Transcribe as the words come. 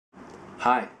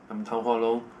Hi, I'm Tang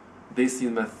Hualong. This is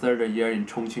my third year in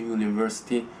Chongqing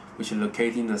University, which is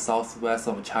located in the southwest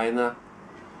of China.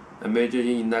 I majored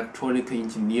in electronic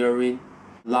engineering.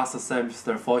 Last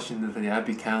semester, fortunately, I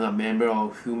became a member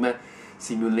of Human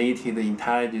Simulated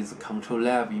Intelligence Control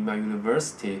Lab in my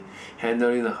university,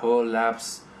 handling the whole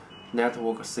lab's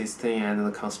network system and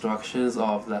the constructions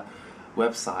of the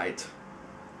website.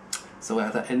 So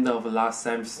at the end of last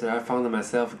semester, I found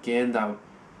myself again that I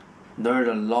learned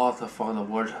a lot from the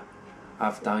work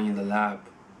I've done in the lab.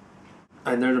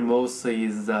 I learned most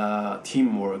is the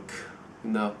teamwork.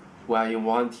 While in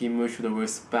one team we should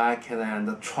respect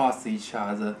and trust each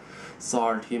other so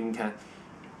our team can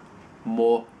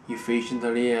more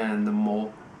efficiently and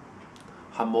more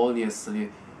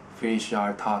harmoniously finish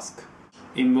our task.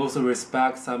 In most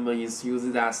respects, I'm an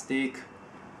enthusiastic,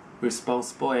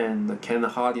 responsible and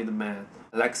kind-hearted man.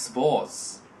 I like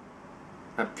sports.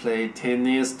 I play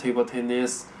tennis, table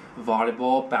tennis,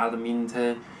 volleyball,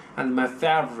 badminton, and my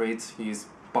favorite is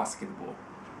basketball.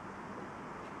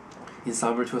 In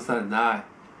summer 2009,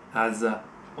 as the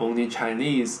only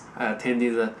Chinese, I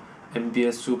attended the NBA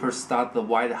superstar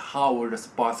Dwight Howard's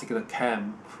basketball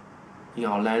camp in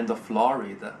Orlando,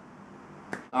 Florida.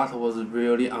 That was a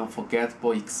really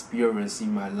unforgettable experience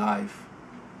in my life.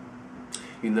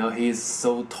 He's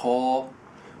so tall,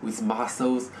 with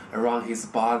muscles around his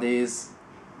bodies,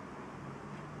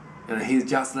 and he's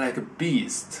just like a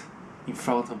beast in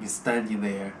front of me standing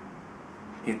there.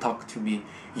 He talked to me.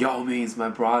 Yao Ming is my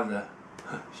brother.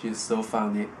 She's so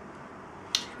funny.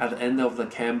 At the end of the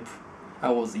camp,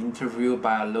 I was interviewed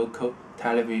by a local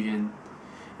television,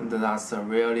 and that's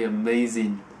really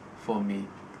amazing for me.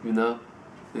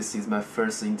 This is my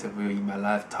first interview in my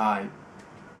lifetime.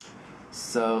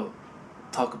 So,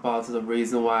 talk about the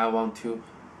reason why I want to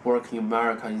work in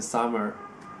America in summer.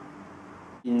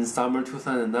 In summer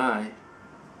 2009,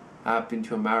 I've been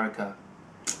to America,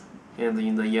 and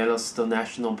in the Yellowstone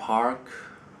National Park,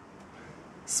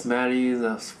 smelling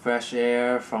the fresh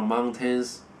air from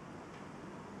mountains,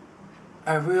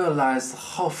 I realized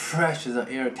how fresh the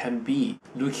air can be.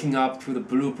 Looking up to the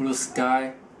blue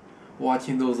sky,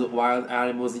 watching those wild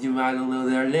animals, even I don't know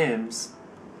their names,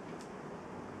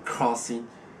 crossing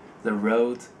the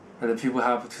road, and the people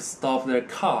have to stop their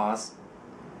cars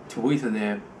to wait for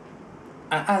them.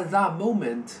 And at that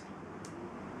moment,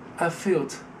 I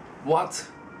felt what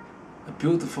a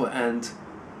beautiful and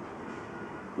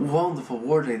wonderful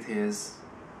world it is.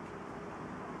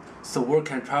 So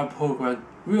Work and Travel program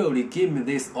really gave me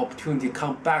this opportunity to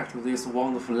come back to this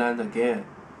wonderful land again.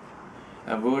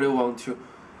 I really want to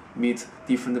meet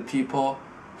different people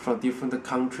from different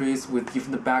countries with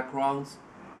different backgrounds,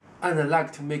 and I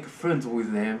like to make friends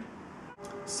with them.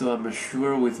 So I'm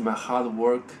sure with my hard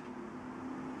work,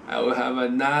 I will have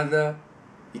another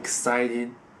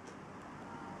exciting,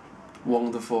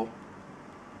 wonderful,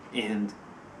 and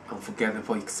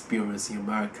unforgettable experience in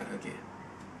America again.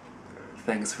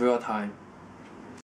 Thanks for your time.